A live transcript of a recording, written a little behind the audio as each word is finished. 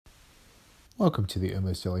Welcome to the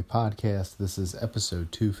Almost Daily Podcast. This is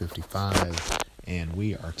episode 255, and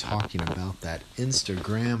we are talking about that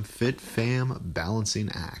Instagram Fit Fam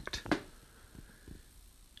balancing act.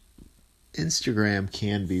 Instagram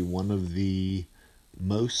can be one of the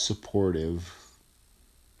most supportive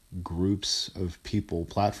groups of people,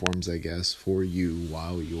 platforms, I guess, for you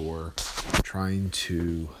while you're trying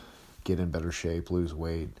to get in better shape, lose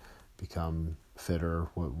weight, become fitter,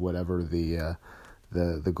 whatever the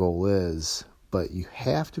goal is. But you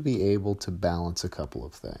have to be able to balance a couple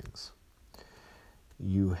of things.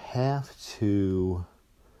 You have to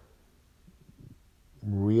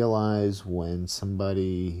realize when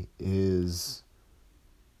somebody is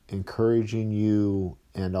encouraging you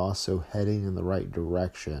and also heading in the right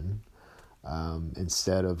direction,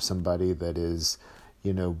 instead of somebody that is,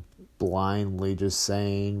 blindly just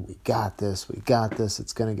saying, we got this,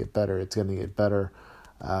 it's going to get better,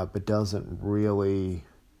 but doesn't really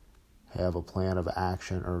have a plan of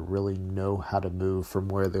action or really know how to move from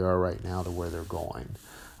where they are right now to where they're going.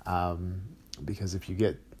 Because if you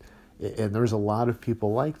get, and there's a lot of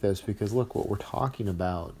people like this, because look, what we're talking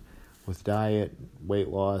about with diet, weight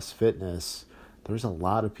loss, fitness, there's a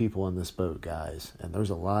lot of people in this boat, guys. And there's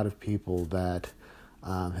a lot of people that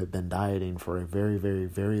have been dieting for a very, very,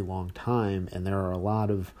 very long time. And there are a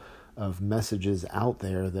lot of messages out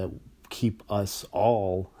there that keep us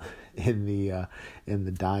all in the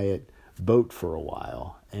diet boat for a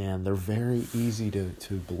while, and they're very easy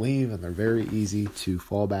to believe, and they're very easy to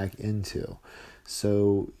fall back into.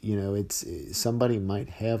 So, it's somebody might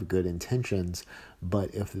have good intentions,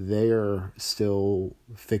 but if they're still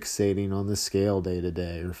fixating on the scale day to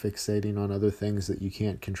day or fixating on other things that you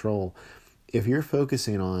can't control, if you're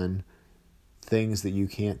focusing on things that you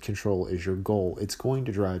can't control as your goal, it's going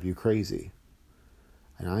to drive you crazy.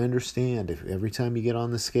 And I understand if every time you get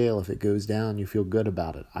on the scale, if it goes down, you feel good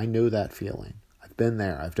about it. I know that feeling. I've been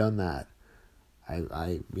there. I've done that.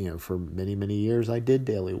 I for many, many years, I did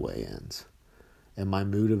daily weigh-ins. And my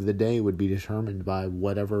mood of the day would be determined by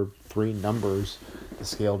whatever three numbers the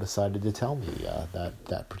scale decided to tell me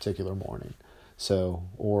that particular morning. So,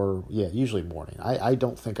 usually morning. I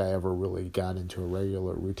don't think I ever really got into a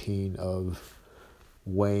regular routine of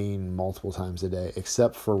weighing multiple times a day,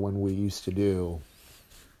 except for when we used to do...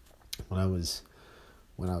 When I was,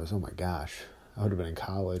 oh my gosh, I would have been in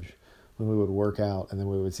college, when we would work out and then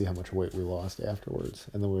we would see how much weight we lost afterwards.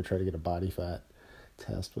 And then we would try to get a body fat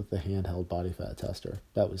test with the handheld body fat tester.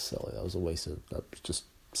 That was silly. That was a waste of, that was just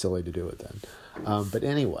silly to do it then. But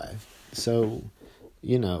anyway, so,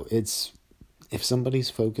 it's, if somebody's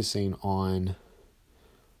focusing on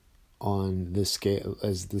this scale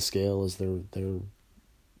as their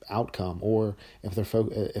outcome, or if they're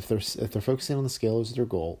focusing on the scale as their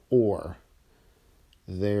goal, or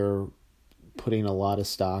they're putting a lot of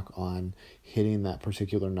stock on hitting that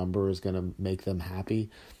particular number is going to make them happy,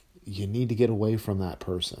 you need to get away from that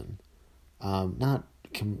person.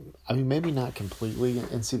 Maybe not completely,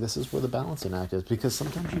 and see, this is where the balancing act is, because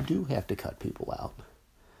sometimes you do have to cut people out.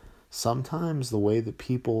 Sometimes the way that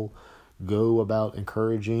people go about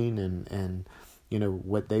encouraging and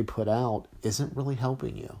what they put out isn't really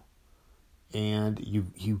helping you. And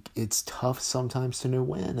it's tough sometimes to know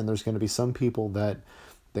when. And there's going to be some people that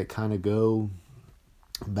kind of go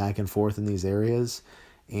back and forth in these areas,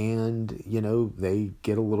 and, they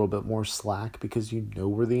get a little bit more slack because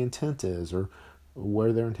where the intent is, or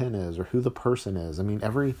where their intent is, or who the person is. I mean,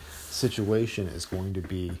 every situation is going to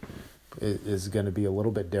be a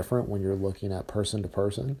little bit different when you're looking at person to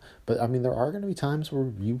person. But there are going to be times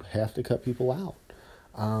where you have to cut people out.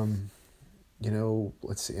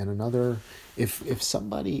 Let's see, and another, if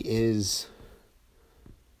somebody is,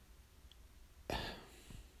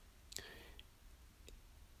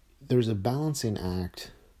 there's a balancing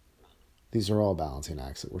act. These are all balancing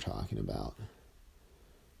acts that we're talking about.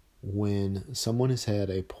 When someone has had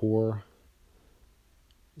a poor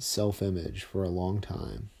self-image for a long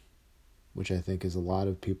time, which I think is a lot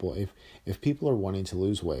of people, if people are wanting to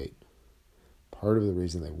lose weight, part of the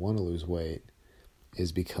reason they want to lose weight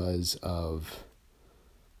is because of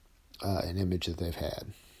an image that they've had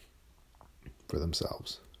for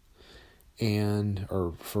themselves,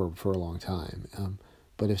 or for a long time.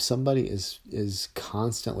 But if somebody is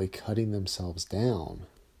constantly cutting themselves down,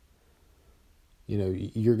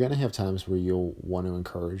 you're going to have times where you'll want to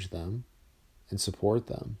encourage them and support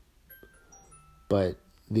them. But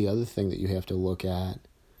the other thing that you have to look at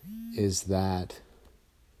is that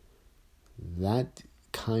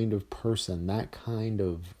kind of person, that kind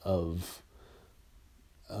of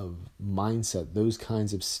mindset, those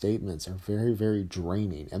kinds of statements are very, very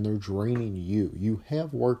draining, and they're draining you. You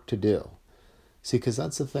have work to do. See, because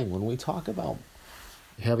that's the thing. When we talk about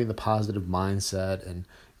having the positive mindset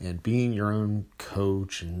and being your own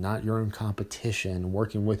coach and not your own competition,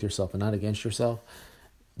 working with yourself and not against yourself,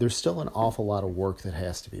 there's still an awful lot of work that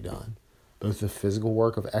has to be done. Both the physical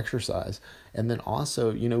work of exercise and then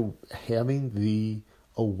also, having the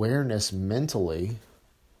awareness mentally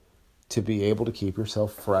to be able to keep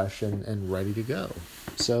yourself fresh and ready to go.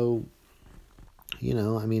 So,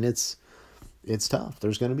 it's tough.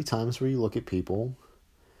 There's going to be times where you look at people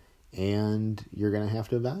and you're going to have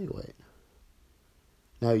to evaluate.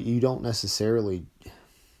 Now, you don't necessarily,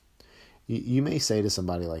 you may say to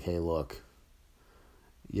somebody like, hey, look,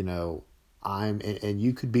 and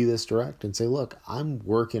you could be this direct and say, look, I'm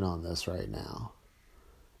working on this right now.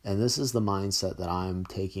 And this is the mindset that I'm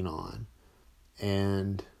taking on.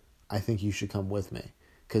 And I think you should come with me.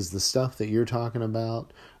 Because the stuff that you're talking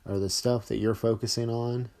about or the stuff that you're focusing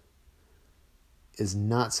on is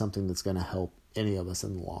not something that's going to help any of us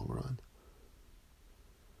in the long run.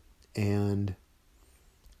 And,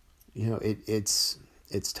 it's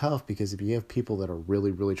tough because if you have people that are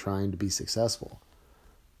really, really trying to be successful,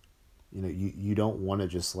 you don't want to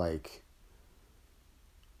just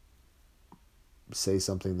say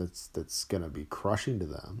something that's going to be crushing to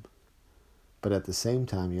them. But at the same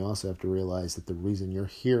time, you also have to realize that the reason you're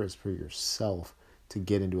here is for yourself to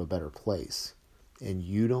get into a better place. And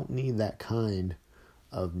you don't need that kind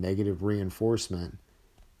of negative reinforcement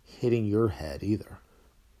hitting your head either.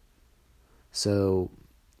 So,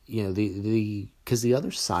 because the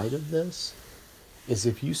other side of this is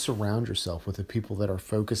if you surround yourself with the people that are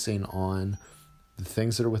focusing on the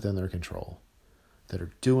things that are within their control, that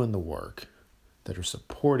are doing the work, that are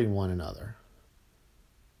supporting one another,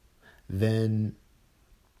 then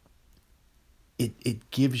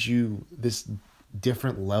it gives you this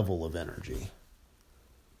different level of energy.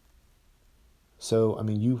 So,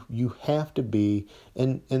 you have to be,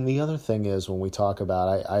 and the other thing is when we talk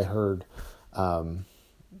about, I heard,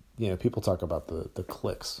 people talk about the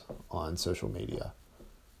clicks on social media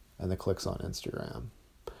and the clicks on Instagram.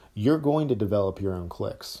 You're going to develop your own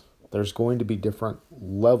clicks. There's going to be different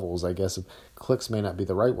levels, I guess. Clicks may not be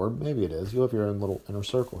the right word. Maybe it is. You'll have your own little inner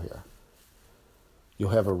circle here. You'll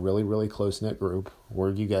have a really, really close-knit group where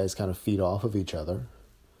you guys kind of feed off of each other.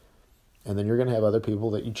 And then you're going to have other people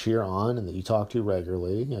that you cheer on and that you talk to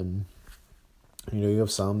regularly. And, you have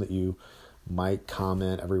some that you might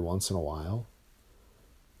comment every once in a while.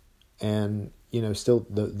 And, still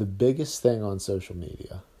the biggest thing on social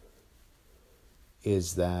media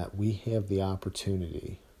is that we have the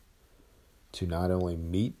opportunity to not only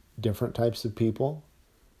meet different types of people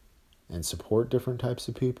and support different types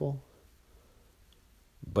of people,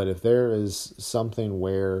 but if there is something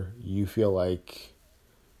where you feel like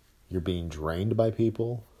you're being drained by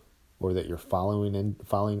people or that you're falling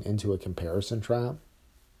into a comparison trap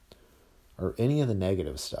or any of the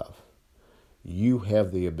negative stuff, you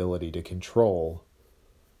have the ability to control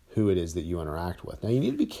who it is that you interact with. Now, you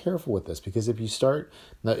need to be careful with this because if you start,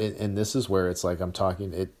 and this is where it's like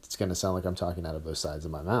it's going to sound like I'm talking out of both sides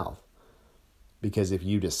of my mouth. Because if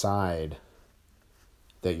you decide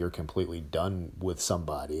that you're completely done with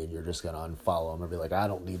somebody and you're just going to unfollow them and be like, I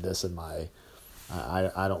don't need this in my,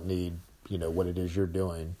 I don't need, what it is you're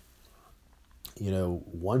doing.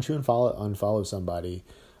 Once you unfollow somebody,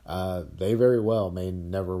 they very well may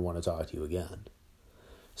never want to talk to you again.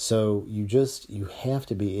 So you have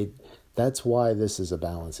to be, that's why this is a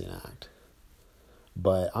balancing act.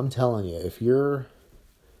 But I'm telling you, if you're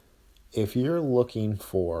looking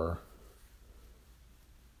for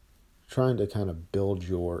trying to kind of build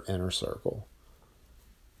your inner circle,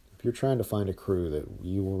 if you're trying to find a crew that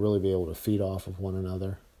you will really be able to feed off of one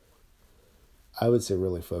another, I would say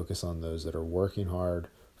really focus on those that are working hard,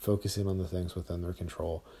 focusing on the things within their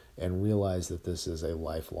control, and realize that this is a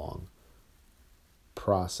lifelong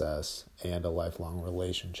process and a lifelong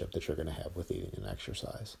relationship that you're going to have with eating and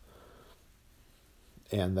exercise.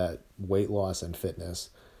 And that weight loss and fitness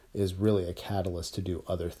is really a catalyst to do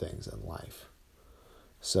other things in life.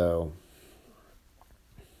 So,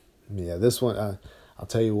 yeah, this one, I'll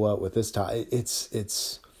tell you what, with this topic,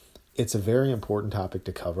 it's a very important topic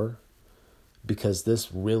to cover because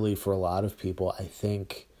this really, for a lot of people, I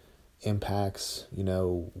think impacts,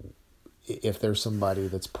 if there's somebody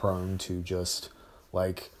that's prone to just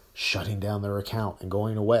shutting down their account and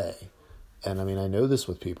going away. And I know this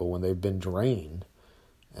with people when they've been drained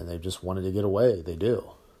and they've just wanted to get away, they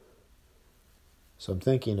do. So I'm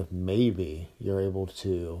thinking if maybe you're able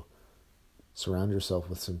to surround yourself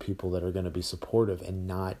with some people that are going to be supportive and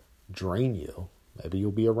not drain you, maybe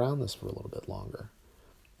you'll be around this for a little bit longer.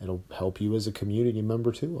 It'll help you as a community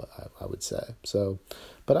member too, I would say. So,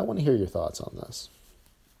 but I want to hear your thoughts on this.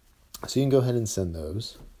 So you can go ahead and send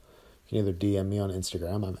those. You can either DM me on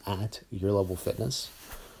Instagram. I'm at YourLevelFitness.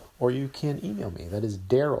 Or you can email me. That is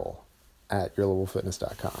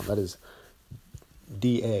Daryl@YourLevelFitness.com. That is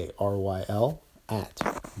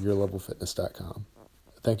DARYL@YourLevelFitness.com.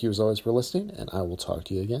 Thank you as always for listening, and I will talk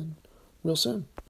to you again real soon.